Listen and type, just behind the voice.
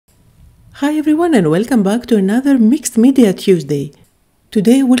Hi everyone and welcome back to another Mixed Media Tuesday.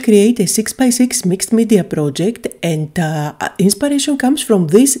 Today we'll create a 6x6 mixed media project and inspiration comes from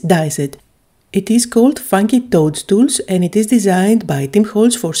this die set. It is called Funky Toadstools and it is designed by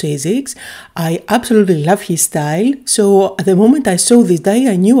Holtz for Sizzix. I absolutely love his style, so the moment I saw this die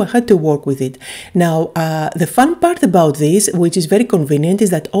I knew I had to work with it. Now the fun part about this, which is very convenient, is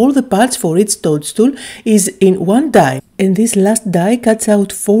that all the parts for each toadstool is in one die. And this last die cuts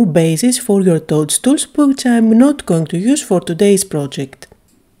out 4 bases for your toadstools, which I'm not going to use for today's project.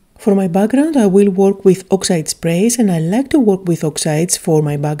 For my background I will work with Oxide sprays, and I like to work with Oxides for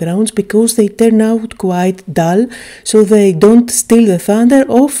my backgrounds because they turn out quite dull, so they don't steal the thunder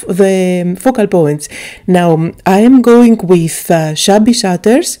of the focal points. Now I am going with Shabby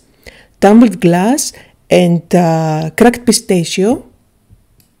shutters, tumbled glass and cracked pistachio.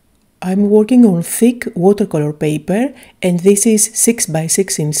 I'm working on thick watercolor paper and this is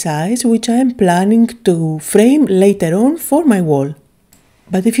 6x6 in size, which I am planning to frame later on for my wall.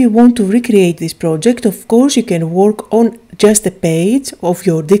 But if you want to recreate this project, of course you can work on just a page of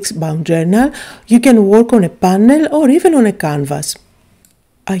your disc-bound journal, you can work on a panel or even on a canvas.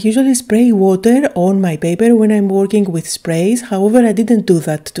 I usually spray water on my paper when I'm working with sprays, however I didn't do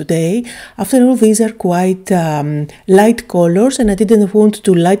that today. After all, these are quite light colors and I didn't want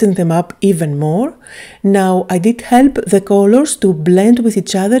to lighten them up even more. Now I did help the colors to blend with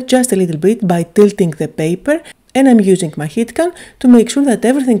each other just a little bit by tilting the paper, and I'm using my heat gun to make sure that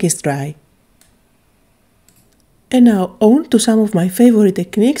everything is dry. And now on to some of my favorite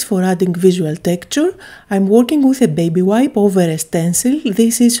techniques for adding visual texture. I'm working with a baby wipe over a stencil.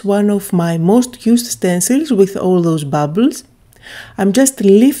 This is one of my most used stencils with all those bubbles. I'm just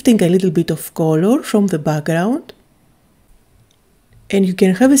lifting a little bit of color from the background. And you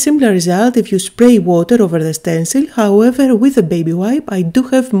can have a similar result if you spray water over the stencil. However, with the baby wipe I do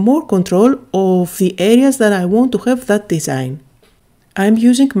have more control of the areas that I want to have that design. I'm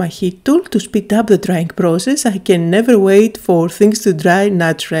using my heat tool to speed up the drying process. I can never wait for things to dry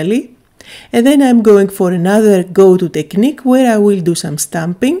naturally. And then I'm going for another go-to technique where I will do some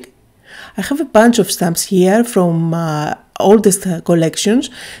stamping. I have a bunch of stamps here from oldest collections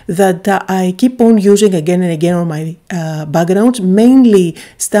that I keep on using again and again on my backgrounds, mainly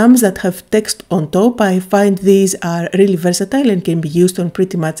stamps that have text on top. I find these are really versatile and can be used on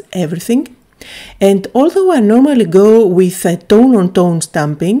pretty much everything. And although I normally go with a tone-on-tone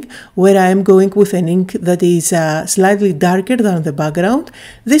stamping, where I am going with an ink that is slightly darker than the background,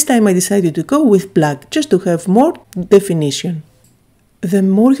 this time I decided to go with black, just to have more definition. The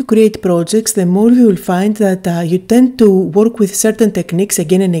more you create projects, the more you will find that you tend to work with certain techniques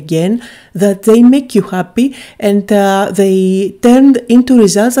again and again, that they make you happy and they turn into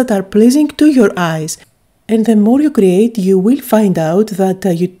results that are pleasing to your eyes. And the more you create, you will find out that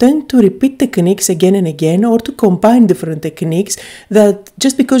you tend to repeat techniques again and again, or to combine different techniques that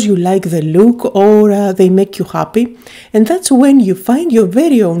just because you like the look or they make you happy. And that's when you find your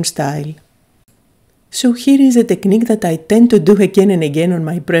very own style. So here is a technique that I tend to do again and again on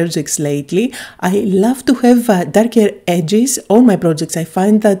my projects lately. I love to have darker edges on my projects. I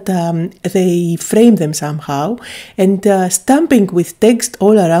find that they frame them somehow, and stamping with text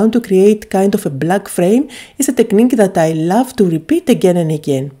all around to create kind of a black frame is a technique that I love to repeat again and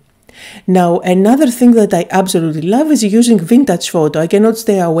again. Now another thing that I absolutely love is using vintage photo. I cannot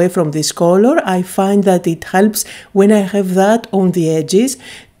stay away from this color. I find that it helps when I have that on the edges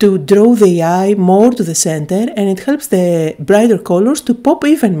to draw the eye more to the center, and it helps the brighter colors to pop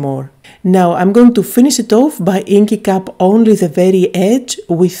even more. Now I'm going to finish it off by inking up only the very edge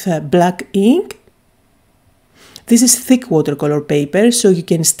with black ink. This is thick watercolor paper, so you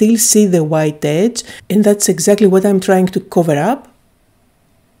can still see the white edge, and that's exactly what I'm trying to cover up.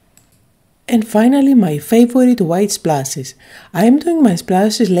 And finally, my favorite white splashes. I am doing my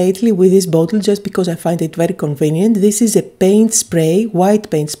splashes lately with this bottle just because I find it very convenient. This is a paint spray, white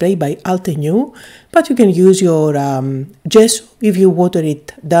paint spray by Altenew, but you can use your gesso if you water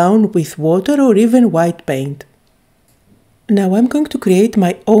it down with water or even white paint. Now I'm going to create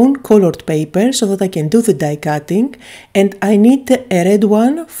my own colored paper so that I can do the die cutting, and I need a red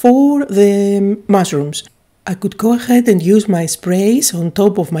one for the mushrooms. I could go ahead and use my sprays on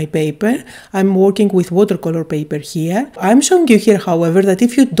top of my paper. I'm working with watercolor paper here. I'm showing you here, however, that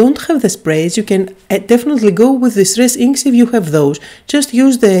if you don't have the sprays, you can definitely go with the distress inks if you have those. Just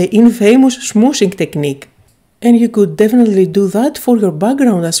use the infamous smoothing technique. And you could definitely do that for your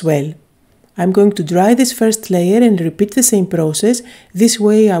background as well. I'm going to dry this first layer and repeat the same process. This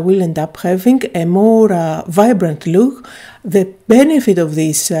way I will end up having a more vibrant look. The benefit of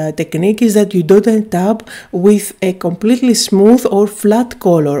this technique is that you don't end up with a completely smooth or flat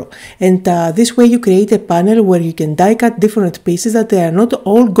color, and this way you create a panel where you can die cut different pieces that they are not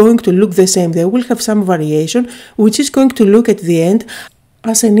all going to look the same. They will have some variation, which is going to look at the end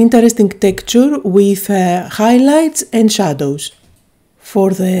as an interesting texture with highlights and shadows.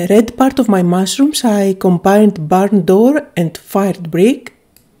 For the red part of my mushrooms, I combined barn door and fired brick.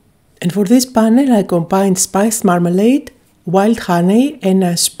 And for this panel, I combined spiced marmalade, wild honey, and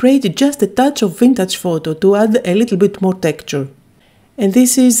I sprayed just a touch of vintage photo to add a little bit more texture. And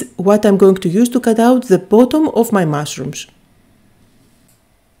this is what I'm going to use to cut out the bottom of my mushrooms.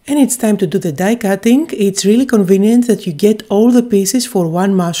 And it's time to do the die cutting. It's really convenient that you get all the pieces for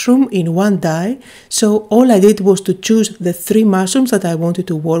one mushroom in one die. So all I did was to choose the 3 mushrooms that I wanted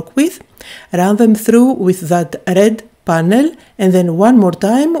to work with, run them through with that red panel, and then one more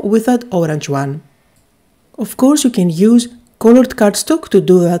time with that orange one. Of course, you can use colored cardstock to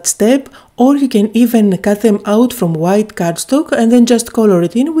do that step, or you can even cut them out from white cardstock and then just color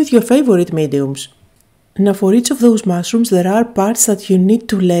it in with your favorite mediums. Now for each of those mushrooms there are parts that you need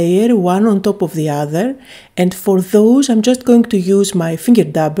to layer one on top of the other, and for those I'm just going to use my finger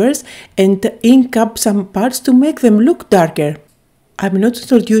dabbers and ink up some parts to make them look darker. I'm not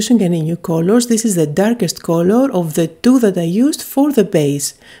introducing any new colors. This is the darkest color of the 2 that I used for the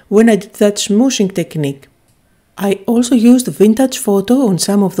base when I did that smooshing technique. I also used vintage photo on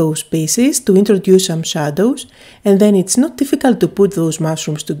some of those pieces to introduce some shadows, and then it's not difficult to put those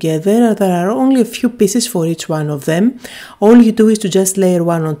mushrooms together. There are only a few pieces for each one of them. All you do is to just layer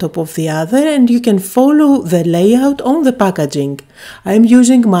one on top of the other, and you can follow the layout on the packaging. I'm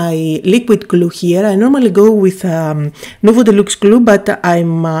using my liquid glue here. I normally go with Nuvo Deluxe glue, but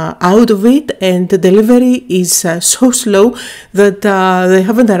I'm out of it and the delivery is so slow that they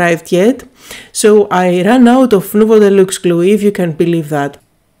haven't arrived yet. So I ran out of Nuvo Deluxe glue, if you can believe that.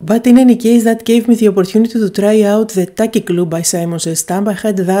 But in any case, that gave me the opportunity to try out the tacky glue by Simon Says Stamp. I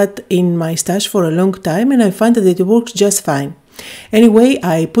had that in my stash for a long time and I find that it works just fine. Anyway,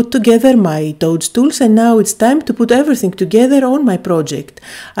 I put together my Toadstools and now it's time to put everything together on my project.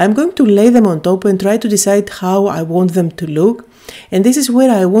 I'm going to lay them on top and try to decide how I want them to look. And this is where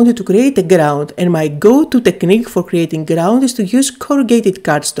I wanted to create a ground, and my go-to technique for creating ground is to use corrugated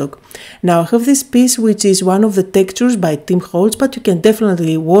cardstock. Now I have this piece which is one of the textures by Tim Holtz, but you can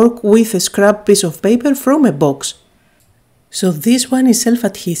definitely work with a scrap piece of paper from a box. So this one is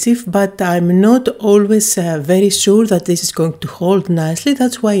self-adhesive, but I'm not always very sure that this is going to hold nicely.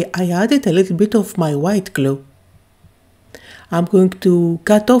 That's why I added a little bit of my white glue. I'm going to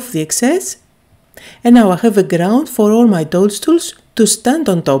cut off the excess. And now I have a ground for all my Toadstools to stand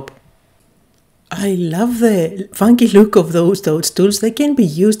on top. I love the funky look of those Toadstools. They can be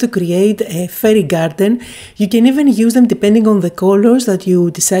used to create a fairy garden. You can even use them depending on the colors that you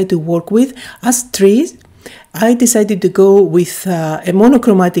decide to work with as trees. I decided to go with a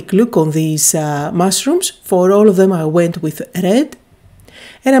monochromatic look on these mushrooms. For all of them I went with red.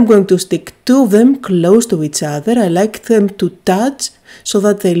 And I'm going to stick 2 of them close to each other. I like them to touch so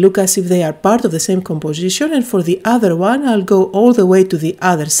that they look as if they are part of the same composition, and for the other one I'll go all the way to the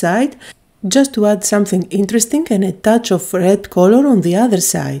other side just to add something interesting and a touch of red color on the other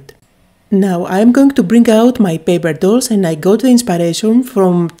side. Now I'm going to bring out my paper dolls, and I got the inspiration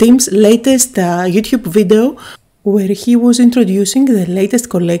from Tim's latest YouTube video where he was introducing the latest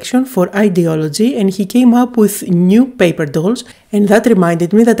collection for Idea-ology, and he came up with new paper dolls, and that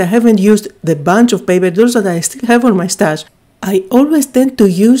reminded me that I haven't used the bunch of paper dolls that I still have on my stash. I always tend to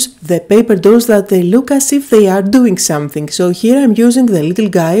use the paper dolls that they look as if they are doing something. So here I'm using the little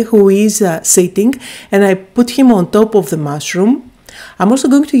guy who is sitting, and I put him on top of the mushroom. I'm also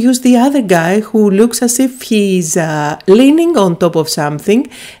going to use the other guy who looks as if he's leaning on top of something,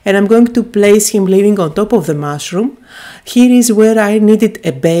 and I'm going to place him leaning on top of the mushroom. Here is where I needed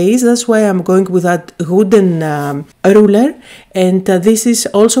a base, that's why I'm going with that wooden ruler, and this is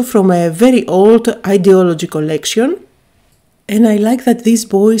also from a very old Idea-ology collection. And I like that these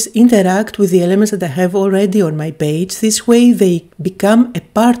boys interact with the elements that I have already on my page. This way they become a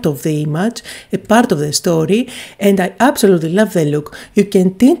part of the image, a part of the story, and I absolutely love the look. You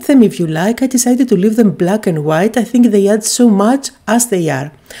can tint them if you like. I decided to leave them black and white. I think they add so much as they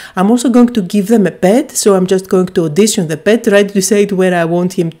are. I'm also going to give them a pet, so I'm just going to audition the pet, try to decide where I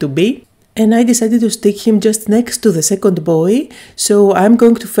want him to be. And I decided to stick him just next to the second boy, so I'm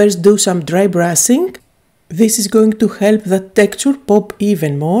going to first do some dry brushing. This is going to help that texture pop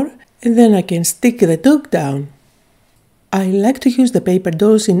even more, and then I can stick the dog down. I like to use the paper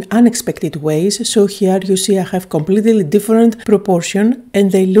dolls in unexpected ways, so here you see I have completely different proportion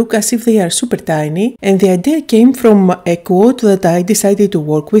and they look as if they are super tiny, and the idea came from a quote that I decided to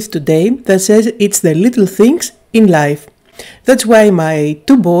work with today that says it's the little things in life. That's why my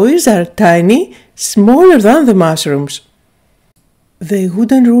two boys are tiny, smaller than the mushrooms. The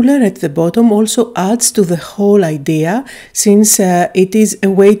wooden ruler at the bottom also adds to the whole idea, since it is a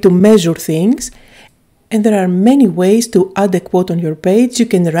way to measure things. And there are many ways to add a quote on your page. You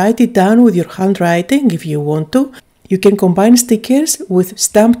can write it down with your handwriting if you want to. You can combine stickers with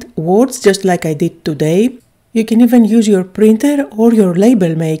stamped words just like I did today. You can even use your printer or your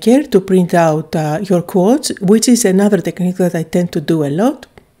label maker to print out your quotes, which is another technique that I tend to do a lot.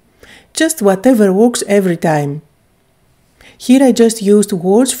 Just whatever works every time. Here I just used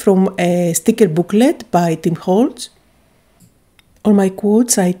words from a sticker booklet by Holtz. On my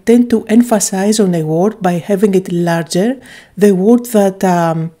quotes, I tend to emphasize on a word by having it larger, the word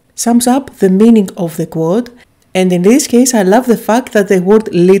that sums up the meaning of the quote. And in this case, I love the fact that the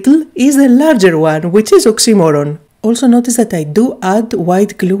word little is the larger one, which is oxymoron. Also notice that I do add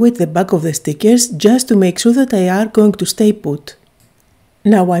white glue at the back of the stickers just to make sure that they are going to stay put.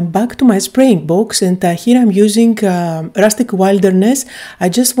 Now I'm back to my spraying box, and here I'm using Rustic Wilderness. I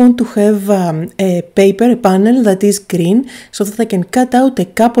just want to have a panel that is green so that I can cut out a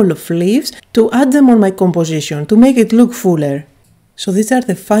couple of leaves to add them on my composition to make it look fuller. So these are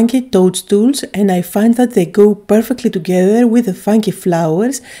the funky Toadstools, and I find that they go perfectly together with the funky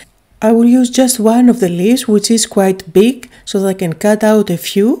flowers. I will use just one of the leaves, which is quite big, so that I can cut out a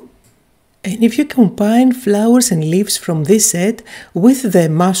few. And if you combine flowers and leaves from this set with the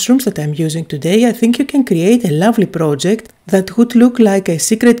mushrooms that I'm using today, I think you can create a lovely project that would look like a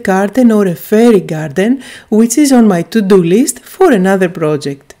secret garden or a fairy garden, which is on my to-do list for another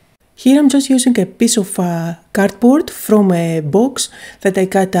project. Here I'm just using a piece of cardboard from a box that I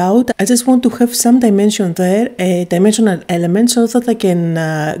cut out. I just want to have some dimension there, a dimensional element, so that I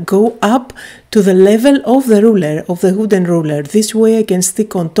can go up to the level of the ruler, of the wooden ruler. This way I can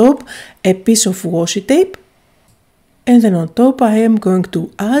stick on top a piece of washi tape. And then on top I am going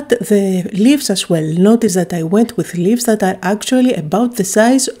to add the leaves as well. Notice that I went with leaves that are actually about the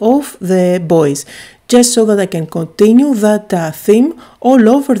size of the boys, just so that I can continue that theme all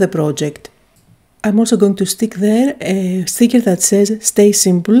over the project. I'm also going to stick there a sticker that says "Stay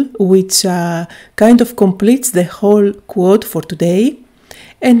Simple", which kind of completes the whole quote for today.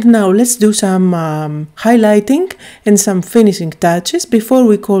 And now let's do some highlighting and some finishing touches before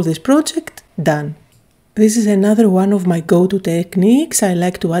we call this project done. This is another one of my go-to techniques. I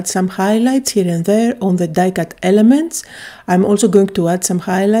like to add some highlights here and there on the die-cut elements. I'm also going to add some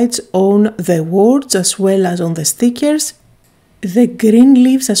highlights on the words as well as on the stickers. The green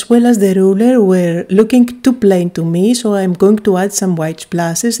leaves as well as the ruler were looking too plain to me, so I'm going to add some white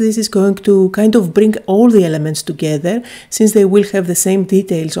splashes. This is going to kind of bring all the elements together, since they will have the same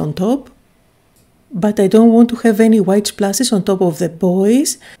details on top. But I don't want to have any white splashes on top of the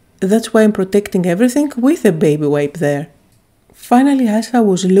boys. That's why I'm protecting everything with a baby wipe there. Finally, as I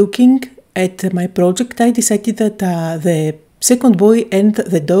was looking at my project, I decided that the second boy and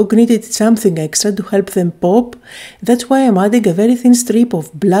the dog needed something extra to help them pop. That's why I'm adding a very thin strip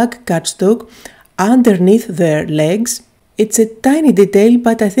of black cardstock underneath their legs. It's a tiny detail,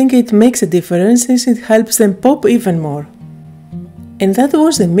 but I think it makes a difference since it helps them pop even more. And that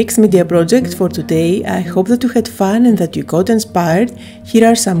was the mixed media project for today. I hope that you had fun and that you got inspired. Here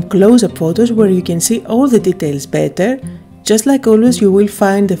are some close-up photos where you can see all the details better. Just like always, you will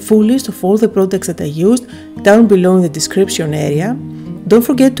find the full list of all the products that I used down below in the description area. Don't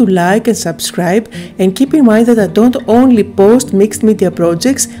forget to like and subscribe, and keep in mind that I don't only post mixed media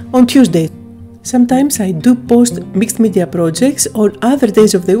projects on Tuesdays. Sometimes I do post mixed media projects on other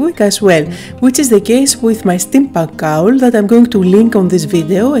days of the week as well, which is the case with my steampunk cowl that I'm going to link on this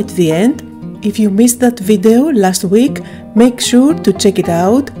video at the end. If you missed that video last week, make sure to check it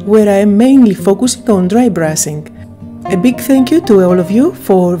out, where I am mainly focusing on dry brushing. A big thank you to all of you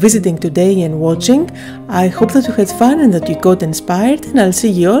for visiting today and watching. I hope that you had fun and that you got inspired, and I'll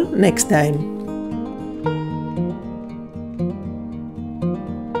see you all next time.